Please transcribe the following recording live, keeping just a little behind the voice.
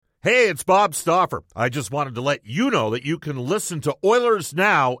Hey, it's Bob Stauffer. I just wanted to let you know that you can listen to Oilers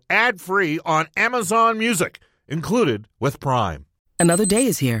Now ad-free on Amazon Music, included with Prime. Another day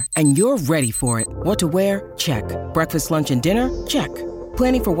is here, and you're ready for it. What to wear? Check. Breakfast, lunch, and dinner? Check.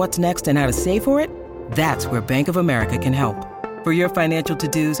 Planning for what's next and how to save for it? That's where Bank of America can help. For your financial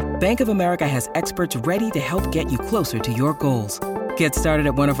to-dos, Bank of America has experts ready to help get you closer to your goals. Get started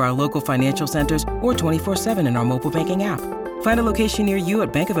at one of our local financial centers or 24/7 in our mobile banking app. Find a location near you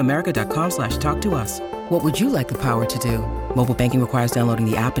at bankofamerica.com/talktous. What would you like the power to do? Mobile banking requires downloading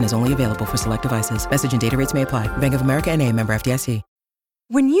the app and is only available for select devices. Message and data rates may apply. Bank of America N.A., member FDIC.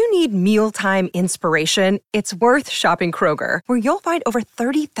 When you need mealtime inspiration, it's worth shopping Kroger, where you'll find over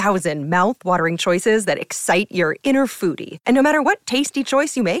 30,000 mouth-watering choices that excite your inner foodie. And no matter what tasty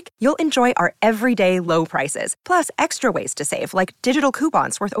choice you make, you'll enjoy our everyday low prices, plus extra ways to save, like digital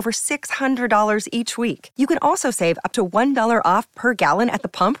coupons worth over $600 each week. You can also save up to $1 off per gallon at the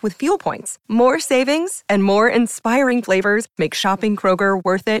pump with fuel points. More savings and more inspiring flavors make shopping Kroger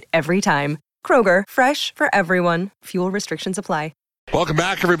worth it every time. Kroger, fresh for everyone. Fuel restrictions apply. Welcome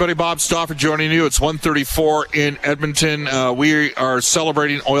back, everybody. Bob Stauffer joining you. It's 1:34 in Edmonton. We are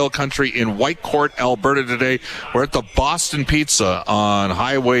celebrating oil country in Whitecourt, Alberta today. We're at the Boston Pizza on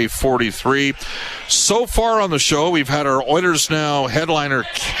Highway 43. So far on the show, we've had our Oilers Now headliner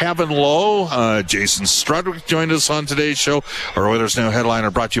Kevin Lowe. Jason Strudwick joined us on today's show. Our Oilers Now headliner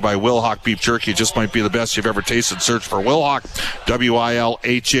brought to you by Wilhauk Beef Jerky. It just might be the best you've ever tasted. Search for Wilhauk, Wilhauk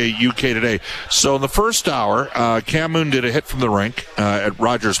today. So in the first hour, Cam Moon did a hit from the rink. At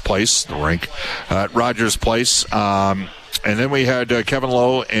Rogers Place, at Rogers Place. And then we had Kevin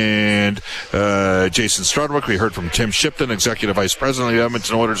Lowe and Jason Strudwick. We heard from Tim Shipton, Executive Vice President of the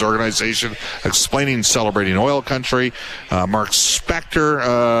Edmonton Oilers Organization, explaining celebrating oil country. Mark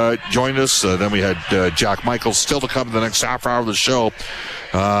Spector joined us. Then we had Jack Michaels still to come in the next half hour of the show.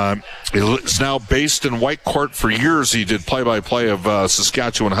 He's now based in Whitecourt. For years, he did play-by-play of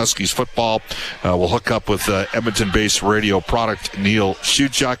Saskatchewan Huskies football. We'll hook up with Edmonton-based radio product Neil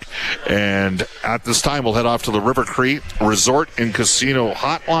Shuchuk. And at this time, we'll head off to the River Cree Resort and Casino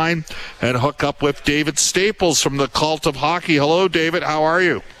Hotline and hook up with David Staples from the Cult of Hockey. Hello, David. How are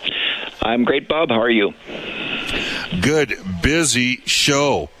you? I'm great, Bob. How are you? Good. Busy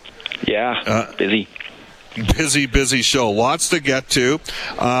show. Yeah, busy. Busy show. Lots to get to.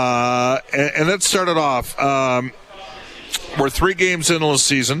 And let's start it off. We're 3 games into the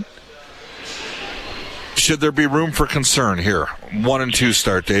season. Should there be room for concern here? 1 and 2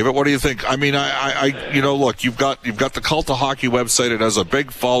 start, David. What do you think? I mean, look, you've got the Cult of Hockey website. It has a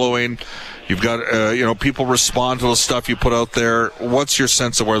big following. You've got, people respond to the stuff you put out there. What's your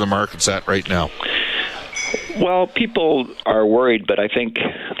sense of where the market's at right now? Well, people are worried, but I think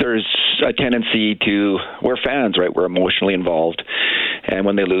there's a tendency to, we're fans, right? We're emotionally involved. And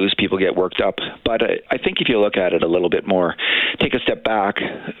when they lose, people get worked up. But I think if you look at it a little bit more, take a step back,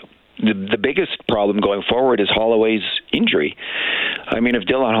 the biggest problem going forward is Holloway's injury. I mean, if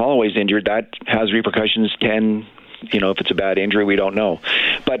Dylan Holloway's injured, that has repercussions 10. If it's a bad injury, we don't know.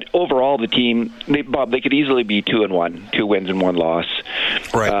 But overall, the team, Bob, they could easily be 2-1, 2 wins and 1 loss.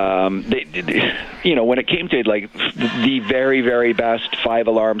 Right. When it came to the very, very best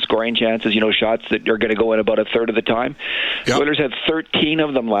 5-alarm scoring chances, shots that are going to go in about a third of the time. Yep. The Oilers had 13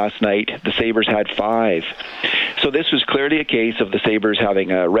 of them last night. The Sabres had 5. So this was clearly a case of the Sabres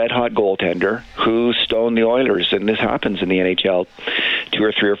having a red-hot goaltender who stoned the Oilers, and this happens in the NHL 2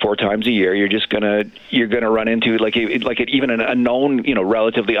 or 3 or 4 times a year. You're just gonna run into even a known,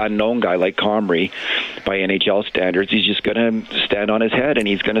 relatively unknown guy like Comrie by NHL standards. He's just gonna stand on his head and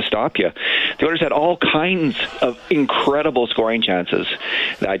he's gonna stop you. The Oilers had all kinds of incredible scoring chances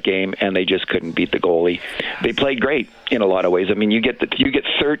that game, and they just couldn't beat the goalie. They played great in a lot of ways. I mean, you get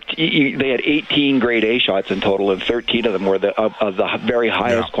 13. They had 18 grade A shots in total, and 13 of them were of the very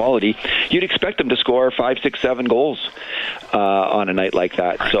highest quality. You'd expect them to score 5, 6, 7 goals on a night like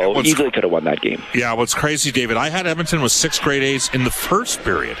that. So easily could have won that game. Yeah, what's crazy, David, I had Edmonton with 6 grade A's in the first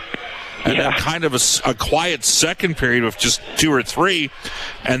period. And then kind of a quiet second period with just 2 or 3,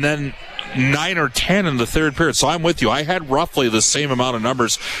 and then 9 or 10 in the third period. So I'm with you. I had roughly the same amount of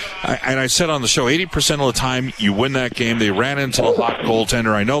numbers. And I said on the show, 80% of the time you win that game. They ran into the hot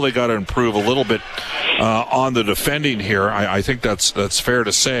goaltender. I know they got to improve a little bit on the defending here. I think that's fair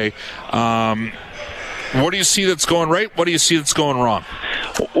to say. What do you see that's going right? What do you see that's going wrong?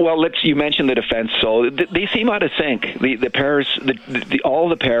 Well, you mentioned the defense, so they seem out of sync. The pairs, all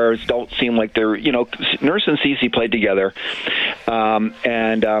the pairs don't seem like they're, Nurse and Ceci played together,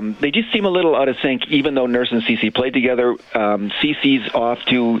 and they just seem a little out of sync. Even though Nurse and Ceci played together, Ceci's off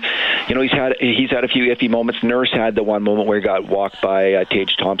to, he's had a few iffy moments. Nurse had the one moment where he got walked by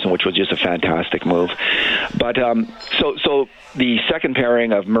Tage Thompson, which was just a fantastic move. But so the second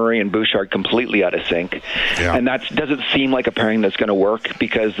pairing of Murray and Bouchard completely out of sync, and that doesn't seem like a pairing that's going to work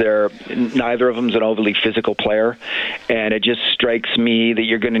because neither of them is an overly physical player, and it just strikes me that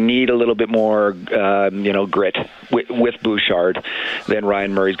you're going to need a little bit more grit with Bouchard than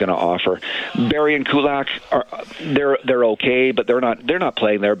Ryan Murray's going to offer. Barrie and Kulak they're okay, but they're not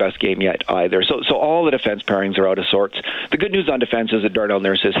playing their best game yet either. So all the defense pairings are out of sorts. The good news on defense is that Darnell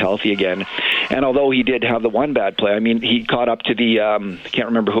Nurse is healthy again, and although he did have the one bad play, I mean he caught up to the can't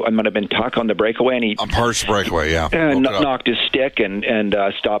remember who, it might have been Tuck on the breakaway, and he on Parsh breakaway, and knocked his stick and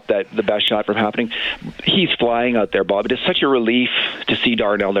stopped the best shot from happening. He's flying out there, Bob. It is such a relief to see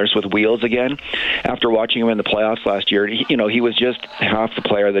Darnell Nurse with wheels again. After watching him in the playoffs last year, he was just half the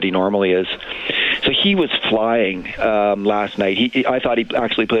player that he normally is. So he was flying last night. I thought he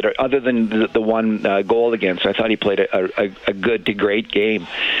actually played, other than the one goal against, I thought he played a good to great game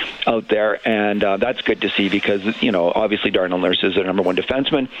out there, and that's good to see because obviously Darnell Nurse is their number one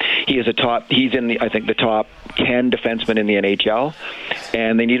defenseman. He's in the top 10 defensemen in the NHL,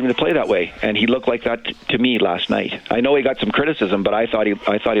 and they need him to play that way. And he looked like that to me last night. I know he got some criticism, but I thought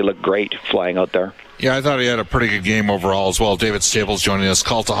he looked great flying out there. Yeah, I thought he had a pretty good game overall as well. David Staples joining us,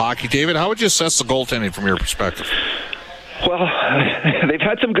 Call to Hockey. David, how would you assess the goaltending from your perspective? Well, they've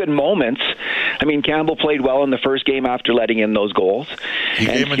had some good moments. I mean, Campbell played well in the first game after letting in those goals. He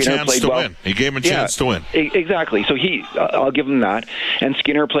gave him a chance to win. He gave him a chance to win. Exactly. So I'll give him that. And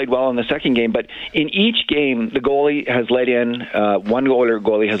Skinner played well in the second game. But in each game, the goalie has let in, one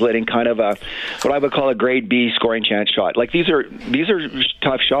goalie has let in kind of what I would call a grade B scoring chance shot. Like these are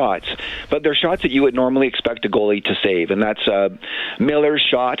tough shots, but they're shots that you would normally expect a goalie to save. And that's Miller's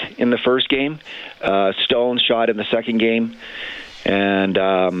shot in the first game, Stone's shot in the second game, and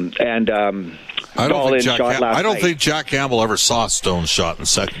I don't think Jack Campbell ever saw Stone's shot in the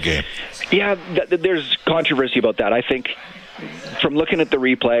second game. Yeah, there's controversy about that. I think from looking at the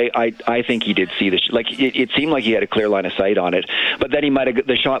replay, I think he did see this. Like it seemed like he had a clear line of sight on it, but then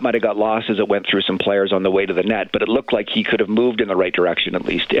the shot might have got lost as it went through some players on the way to the net. But it looked like he could have moved in the right direction at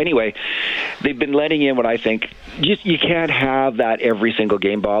least. Anyway, they've been letting in what I think. You can't have that every single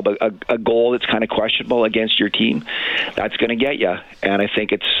game, Bob. A goal that's kind of questionable against your team, that's going to get you. And I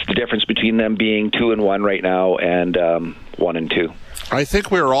think it's the difference between them being 2-1 right now and 1-2. I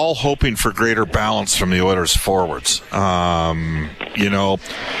think we're all hoping for greater balance from the Oilers forwards. I'm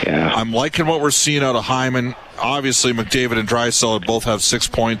liking what we're seeing out of Hyman. Obviously, McDavid and Draisaitl both have 6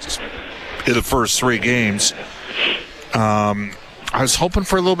 points in the first 3 games. I was hoping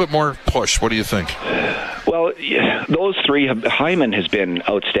for a little bit more push. What do you think? Well, those three, Hyman has been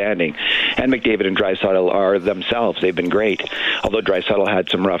outstanding, and McDavid and Draisaitl are themselves. They've been great, although Draisaitl had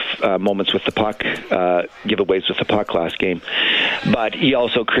some rough moments with the puck, giveaways with the puck last game. But he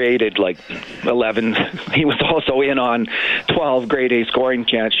also created 11. He was also in on 12 grade A scoring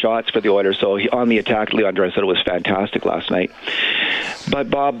chance shots for the Oilers, so on the attack, Leon Draisaitl was fantastic last night.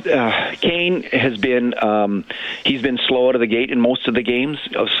 But Bob, Kane has been, he's been slow out of the gate in most of the games,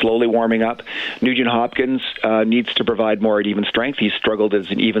 slowly warming up. Nugent Hopkins needs to provide more at even strength. He's struggled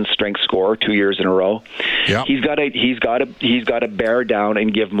as an even strength scorer 2 years in a row. Yep. He's got to bear down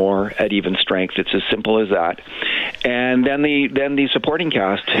and give more at even strength. It's as simple as that. And then the supporting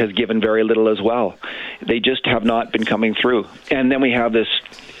cast has given very little as well. They just have not been coming through. And then we have this.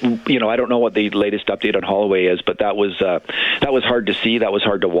 I don't know what the latest update on Holloway is, but that was hard to see. That was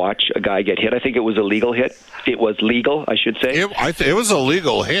hard to watch a guy get hit. I think it was a legal hit. It was legal, I should say. It was a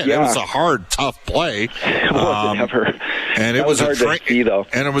legal hit. Yeah. It was a hard, tough play. And it was hard to see, though.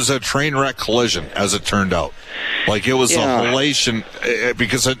 And it was a train wreck collision, as it turned out. It was a halation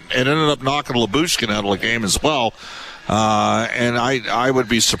because it ended up knocking Lyubushkin out of the game as well. And I would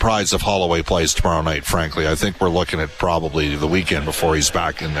be surprised if Holloway plays tomorrow night, frankly. I think we're looking at probably the weekend before he's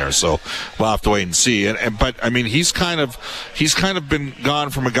back in there. So we'll have to wait and see. But I mean, he's kind of been gone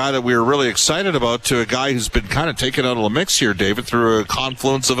from a guy that we were really excited about to a guy who's been kind of taken out of the mix here, David, through a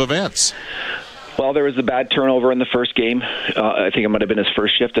confluence of events. Well, there was a bad turnover in the first game. I think it might have been his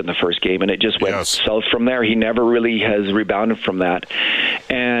first shift in the first game, and it just went south from there. He never really has rebounded from that.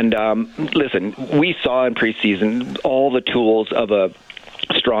 And listen, we saw in preseason all the tools of a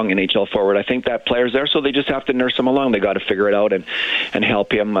strong NHL forward. I think that player's there, so they just have to nurse him along. They got to figure it out and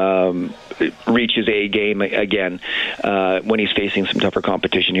help him reach his A game again when he's facing some tougher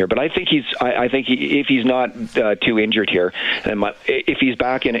competition here. But I think if he's not too injured here, and if he's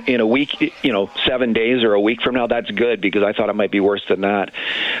back in a week, 7 days or a week from now, that's good, because I thought it might be worse than that.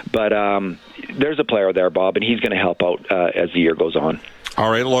 But there's a player there, Bob, and he's going to help out as the year goes on. All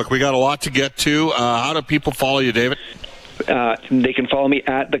right, look, we got a lot to get to. How do people follow you, David? They can follow me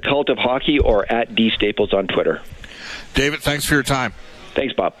at The Cult of Hockey or at D Staples on Twitter. David, thanks for your time.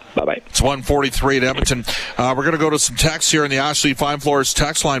 Thanks, Bob. Bye-bye. It's 1:43 at Edmonton. We're going to go to some texts here in the Ashley Fine Floors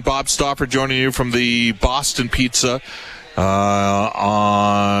text line. Bob Stauffer joining you from the Boston Pizza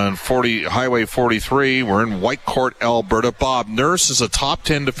on Highway 43. We're in Whitecourt, Alberta. Bob, Nurse is a top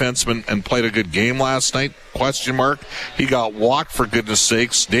 10 defenseman and played a good game last night? ? He got walked, for goodness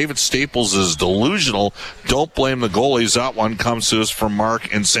sakes. David Staples is delusional. Don't blame the goalies. That one comes to us from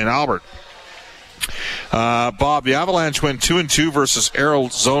Mark in St. Albert. Bob, the Avalanche went 2-2 versus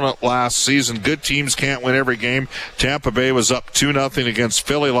Arizona last season. Good teams can't win every game. Tampa Bay was up 2-0 against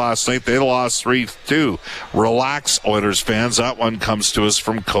Philly last night. They lost 3-2. Relax, Oilers fans. That one comes to us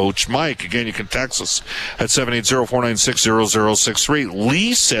from Coach Mike. Again, you can text us at 780-496-0063.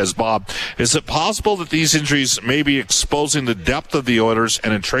 Lee says, Bob, is it possible that these injuries may be exposing the depth of the Oilers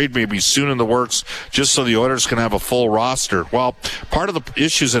and a trade may be soon in the works just so the Oilers can have a full roster? Well, part of the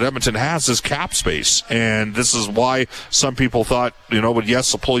issues that Edmonton has is cap space. And this is why some people thought, would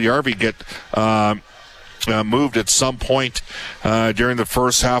Jesse Puljujarvi get moved at some point during the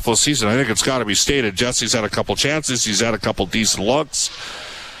first half of the season? I think it's got to be stated. Jesse's had a couple chances. He's had a couple decent looks.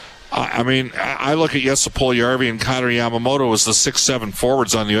 I look at Jesse Puljujarvi and Connor Yamamoto as the 6-7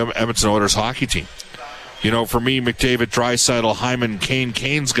 forwards on the Edmonton Oilers hockey team. For me, McDavid, Draisaitl, Hyman, Kane.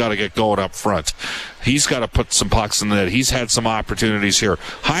 Kane's got to get going up front. He's got to put some pucks in the net. He's had some opportunities here.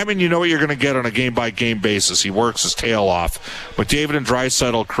 Hyman, you know what you're going to get on a game-by-game basis. He works his tail off. McDavid and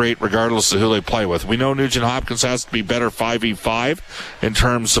Draisaitl create regardless of who they play with. We know Nugent Hopkins has to be better 5v5 in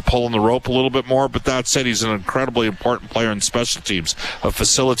terms of pulling the rope a little bit more, but that said, he's an incredibly important player in special teams, a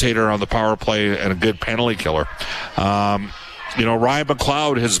facilitator on the power play, and a good penalty killer. Ryan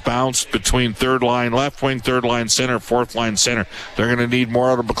McLeod has bounced between third line left wing, third line center, fourth line center. They're going to need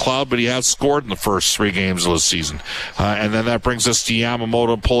more out of McLeod, but he has scored in the first 3 games of the season. And then that brings us to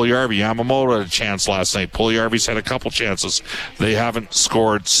Yamamoto and Puljujarvi. Yamamoto had a chance last night. Puljujarvi's had a couple chances. They haven't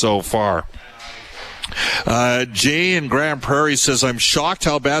scored so far. Jay in Grand Prairie says, I'm shocked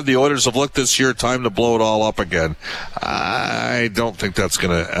how bad the Oilers have looked this year. Time to blow it all up again. I don't think that's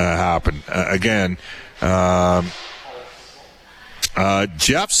going to happen.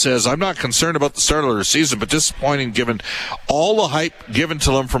 Jeff says, I'm not concerned about the start of the season, but disappointing given all the hype given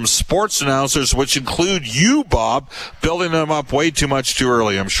to them from sports announcers, which include you, Bob, building them up way too much too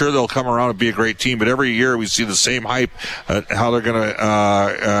early. I'm sure they'll come around and be a great team, but every year we see the same hype, how they're going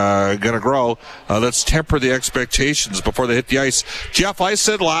to grow. Let's temper the expectations before they hit the ice. Jeff, I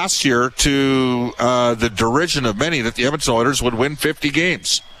said last year to the derision of many that the Edmonton Oilers would win 50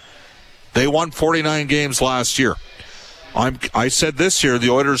 games. They won 49 games last year. I said this year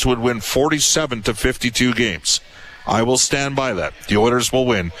the Oilers would win 47 to 52 games. I will stand by that. The Oilers will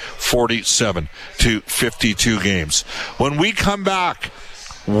win 47 to 52 games. When we come back,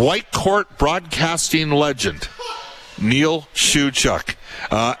 Whitecourt broadcasting legend Neil Shuchuk,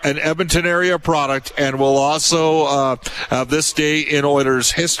 an Edmonton area product, and we'll also have this day in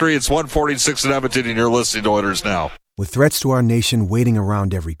Oilers history. It's 1:46 in Edmonton, and you're listening to Oilers Now. With threats to our nation waiting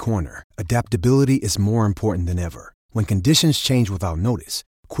around every corner, adaptability is more important than ever. When conditions change without notice,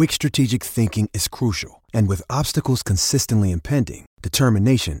 quick strategic thinking is crucial. And with obstacles consistently impending,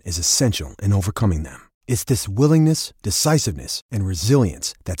 determination is essential in overcoming them. It's this willingness, decisiveness, and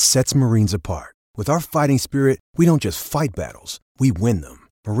resilience that sets Marines apart. With our fighting spirit, we don't just fight battles, we win them.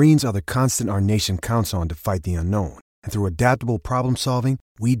 Marines are the constant our nation counts on to fight the unknown. And through adaptable problem solving,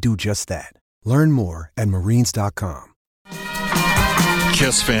 we do just that. Learn more at Marines.com.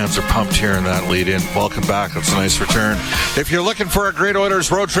 Kiss fans are pumped hearing that lead in. Welcome back. That's a nice return. If you're looking for a great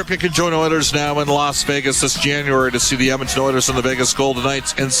Oilers road trip, you can join Oilers Now in Las Vegas this January to see the Edmonton Oilers and the Vegas Golden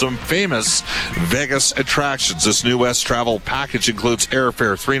Knights and some famous Vegas attractions. This New West travel package includes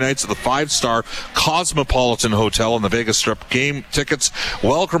airfare, 3 nights at the 5-star Cosmopolitan Hotel on the Vegas Strip, game tickets,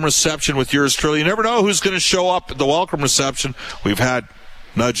 welcome reception with yours truly. You never know who's going to show up at the welcome reception. We've had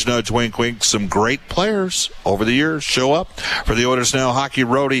nudge, nudge, wink, wink. Some great players over the years show up. For the Oilers Now Hockey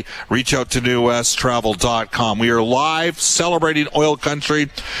Roadie, reach out to NewWestTravel.com. We are live celebrating Oil Country.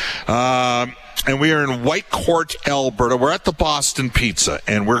 And we are in Whitecourt, Alberta. We're at the Boston Pizza,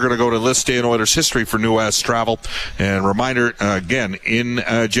 and we're going to go to this day in Oilers history for New West Travel. And reminder, again, in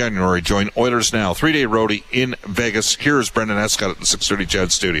January, join Oilers Now, 3-day roadie in Vegas. Here's Brendan Escott at the 630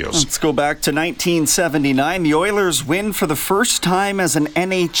 CHED Studios. Let's go back to 1979. The Oilers win for the first time as an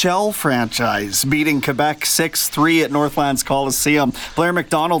NHL franchise, beating Quebec 6-3 at Northlands Coliseum. Blair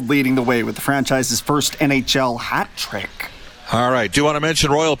McDonald leading the way with the franchise's first NHL hat trick. All right. Do you want to mention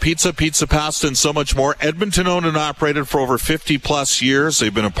Royal Pizza, Pizza Pasta, and so much more? Edmonton owned and operated for over 50-plus years.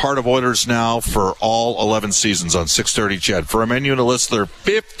 They've been a part of Oilers Now for all 11 seasons on 630 CHED. For a menu and a list, there are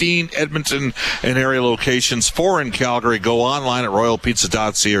 15 Edmonton and area locations, 4 in Calgary. Go online at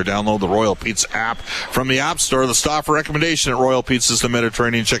royalpizza.ca or download the Royal Pizza app from the App Store. The stop for recommendation at Royal Pizza is the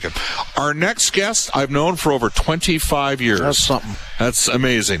Mediterranean Chicken. Our next guest I've known for over 25 years. That's something. That's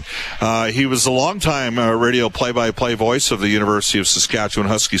amazing. He was a longtime radio play-by-play voice of the University of Saskatchewan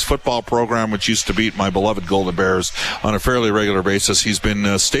Huskies football program, which used to beat my beloved Golden Bears on a fairly regular basis. He's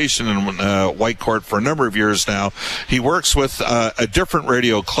been stationed in Whitecourt for a number of years now. He works with a different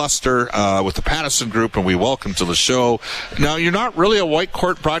radio cluster with the Pattison Group, and we welcome to the show. Now, you're not really a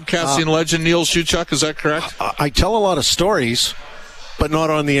Whitecourt broadcasting legend, Neil Shuchuk, is that correct? I tell a lot of stories, but not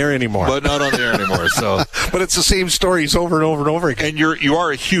on the air anymore. So, but it's the same stories over and over and over again. And you are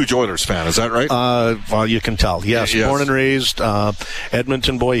a huge Oilers fan, is that right? Well, you can tell. Yes, born and raised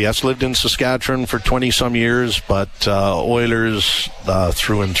Edmonton boy. Yes, lived in Saskatchewan for 20-some years, but Oilers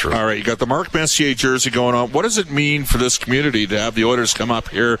through and through. All right, you got the Mark Messier jersey going on. What does it mean for this community to have the Oilers come up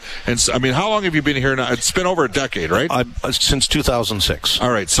here? And I mean, how long have you been here now? It's been over a decade, right? Since 2006. All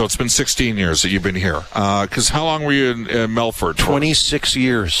right, so it's been 16 years that you've been here. Because how long were you in Melfort? 26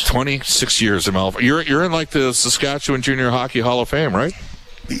 years. 26 years in Melfort. You're in like the Saskatchewan Junior Hockey Hall of Fame, right?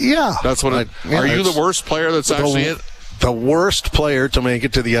 Yeah. That's what. Are you the worst player that's actually in? The worst player to make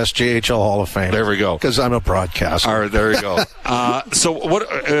it to the SJHL Hall of Fame. There we go. Because I'm a broadcaster. All right, there you go. So,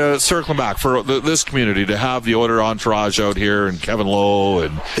 what? Circling back for this community to have the Oilers entourage out here, and Kevin Lowe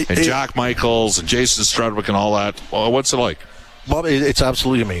and Jack Michaels and Jason Strudwick and all that. Well, what's it like? Bob, it's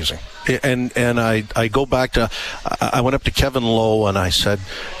absolutely amazing. And I go back to, I went up to Kevin Lowe and I said,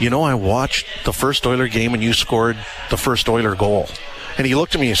 I watched the first Oiler game and you scored the first Oiler goal. And he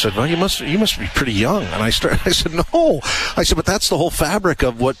looked at me and said, well, you must be pretty young. And I said, no. I said, but that's the whole fabric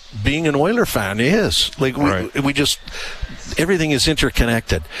of what being an Oiler fan is. Like, we just, everything is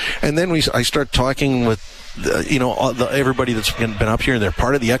interconnected. And then I start talking with, everybody that's been up here, and they're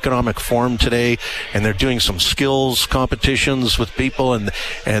part of the economic forum today, and they're doing some skills competitions with people, and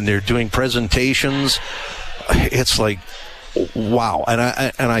they're doing presentations. It's like, wow.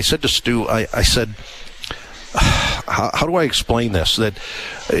 And I said to Stu, I said, how do I explain this? That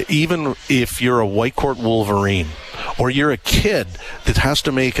even if you're a Whitecourt Wolverine, or you're a kid that has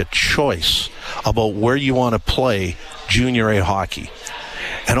to make a choice about where you want to play junior A hockey,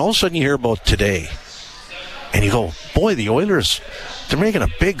 and all of a sudden you hear about today, and you go, boy, the Oilers, they're making a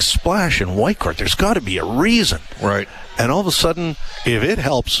big splash in Whitecourt. There's got to be a reason. Right. And all of a sudden, if it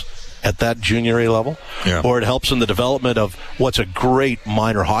helps at that junior A level, or it helps in the development of what's a great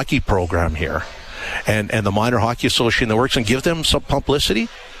minor hockey program here, and the Minor Hockey Association that works, and give them some publicity,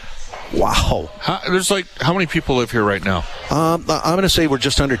 wow. There's how many people live here right now? I'm going to say we're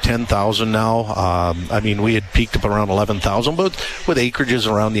just under 10,000 now. We had peaked up around 11,000, but with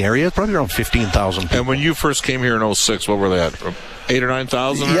acreages around the area, probably around 15,000 people. And when you first came here in 2006, what were they at? 8,000 or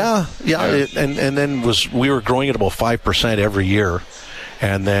 9,000? Yeah. And then we were growing at about 5% every year.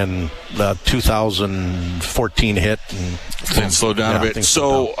 And then 2014 hit and things slowed down a bit.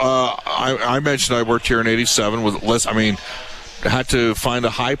 So I mentioned I worked here in 87 with less. Had to find a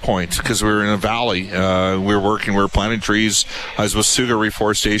high point because we were in a valley. We were planting trees. I was with Suga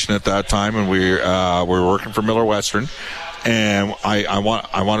Reforestation at that time, and we were working for Miller Western. And I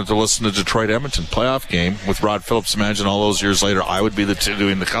wanted to listen to Detroit Edmonton playoff game with Rod Phillips. Imagine all those years later, I would be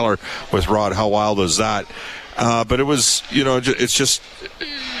doing the color with Rod. How wild was that? But it was, it's just,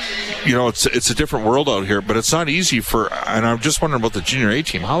 it's a different world out here, but it's not easy and I'm just wondering about the junior A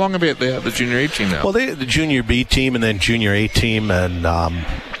team. How long have they had the junior A team now? Well, the junior B team and then junior A team, and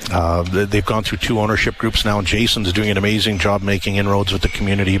they've gone through 2 ownership groups now, and Jason's doing an amazing job making inroads with the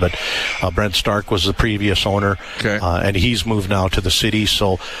community, but Brent Stark was the previous owner, and he's moved now to the city,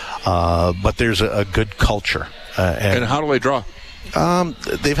 so, but there's a good culture. And how do they draw?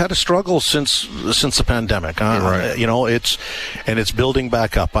 They've had a struggle since the pandemic. Right. It's building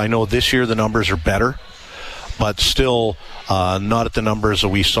back up. I know this year the numbers are better, but still not at the numbers that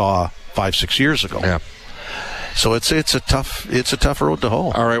we saw 5-6 years ago. Yeah. So it's a tough road to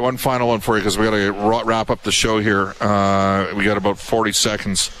hoe. All right, one final one for you because we got to wrap up the show here. We got about 40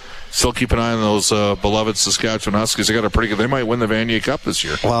 seconds. Still keep an eye on those beloved Saskatchewan Huskies. They might win the Vanier Cup this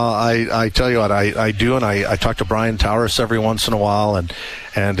year. Well, I tell you what, I do, and I talk to Brian Towers every once in a while,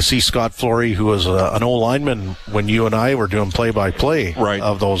 and to see Scott Flory, who was an old lineman when you and I were doing play-by-play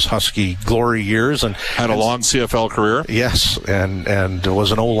of those Husky glory years, and had a long CFL career. Yes, and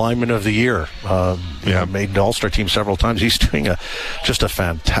was an old lineman of the year. Made the All-Star team several times. He's doing just a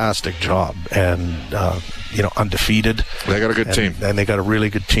fantastic job, and undefeated. They got a good team, and they got a really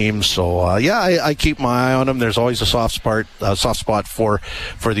good team. So I keep my eye on them. There's always a soft spot for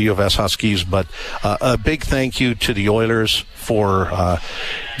the U of S Huskies, but a big thank you to the Oilers for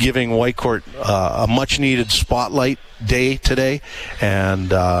giving Whitecourt a much needed spotlight day today,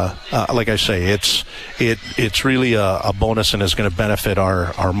 and like I say, it's really a bonus and is going to benefit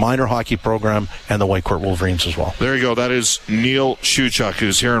our minor hockey program and the Whitecourt Wolverines as well. There you go. That is Neil Shuchuk,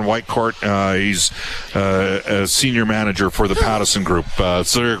 who's here in Whitecourt. He's a senior manager for the Pattison Group.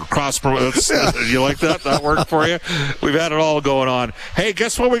 So you're you like that? That worked for you? We've had it all going on. Hey,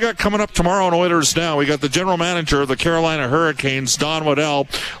 guess what we got coming up tomorrow on Oilers Now? We got the general manager of the Carolina Hurricanes, Don Waddell.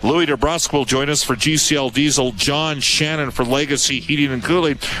 Louis DeBrusque will join us for GCL Diesel. John Shannon for Legacy Heating and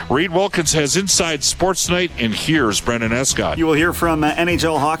Cooling. Reed Wilkins has Inside Sports Night, and here's Brendan Escott. You will hear from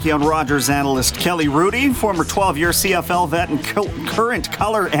NHL hockey on Rogers analyst Kelly Rudy, former 12-year CFL vet and current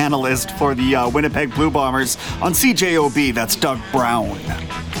color analyst for the Winnipeg Blue Bombers. On CJOB, that's Doug Brown.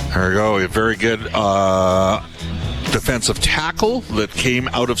 There we go. A very good defensive tackle that came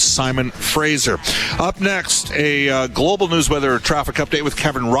out of Simon Fraser. Up next, a global news weather traffic update with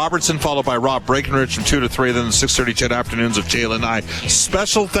Kevin Robertson, followed by Rob Breckenridge from 2 to 3, then the 6:30 CHED Afternoons of Jaylen and I.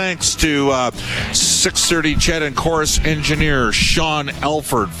 Special thanks to 6:30 CHED and chorus engineer Sean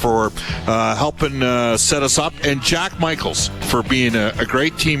Elford for helping set us up, and Jack Michaels for being a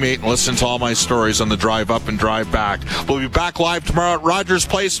great teammate and listening to all my stories on the drive up and drive back. We'll be back live tomorrow at Rogers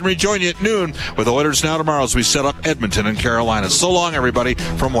Place and rejoin you at noon with Oilers Now tomorrow as we set up Edmonton and Carolina. So long, everybody,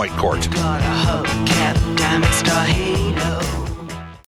 from Whitecourt.